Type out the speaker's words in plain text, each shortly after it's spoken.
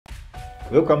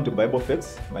Welcome to Bible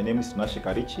Facts. My name is Nashi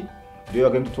Karichi. Today we are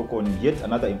going to talk on yet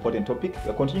another important topic.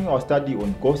 We are continuing our study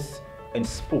on ghosts and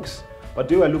spooks. But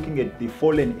today we are looking at the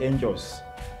fallen angels.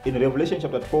 In Revelation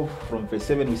chapter 12 from verse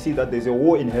 7, we see that there is a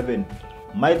war in heaven.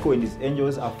 Michael and his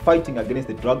angels are fighting against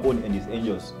the dragon and his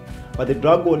angels. But the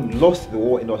dragon lost the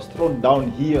war and was thrown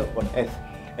down here on earth.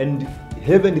 And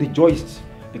heaven rejoiced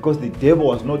because the devil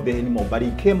was not there anymore, but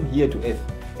he came here to earth.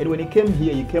 And when he came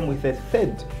here, he came with a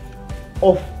third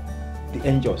of the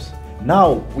angels.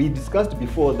 Now, we discussed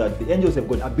before that the angels have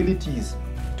got abilities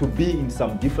to be in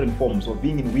some different forms, or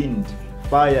being in wind,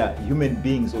 fire, human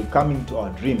beings, or coming to our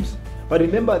dreams. But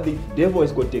remember, the devil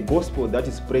has got a gospel that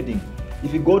is spreading.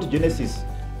 If you go to Genesis,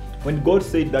 when God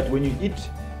said that when you eat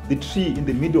the tree in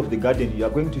the middle of the garden, you are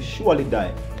going to surely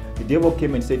die, the devil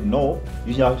came and said, no,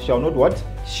 you shall not what?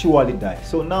 Surely die.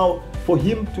 So now, for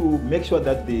him to make sure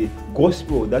that the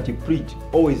gospel that he preached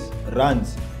always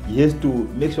runs, he has to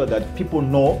make sure that people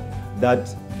know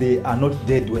that they are not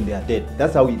dead when they are dead.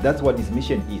 That's what his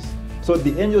mission is. So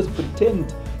the angels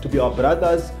pretend to be our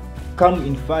brothers, come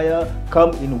in fire,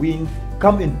 come in wind,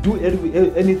 come and do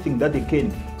anything that they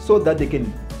can, so that they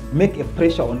can make a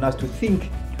pressure on us to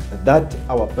think that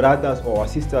our brothers or our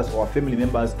sisters or our family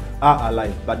members are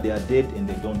alive, but they are dead and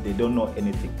they don't know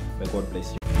anything. May God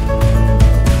bless you.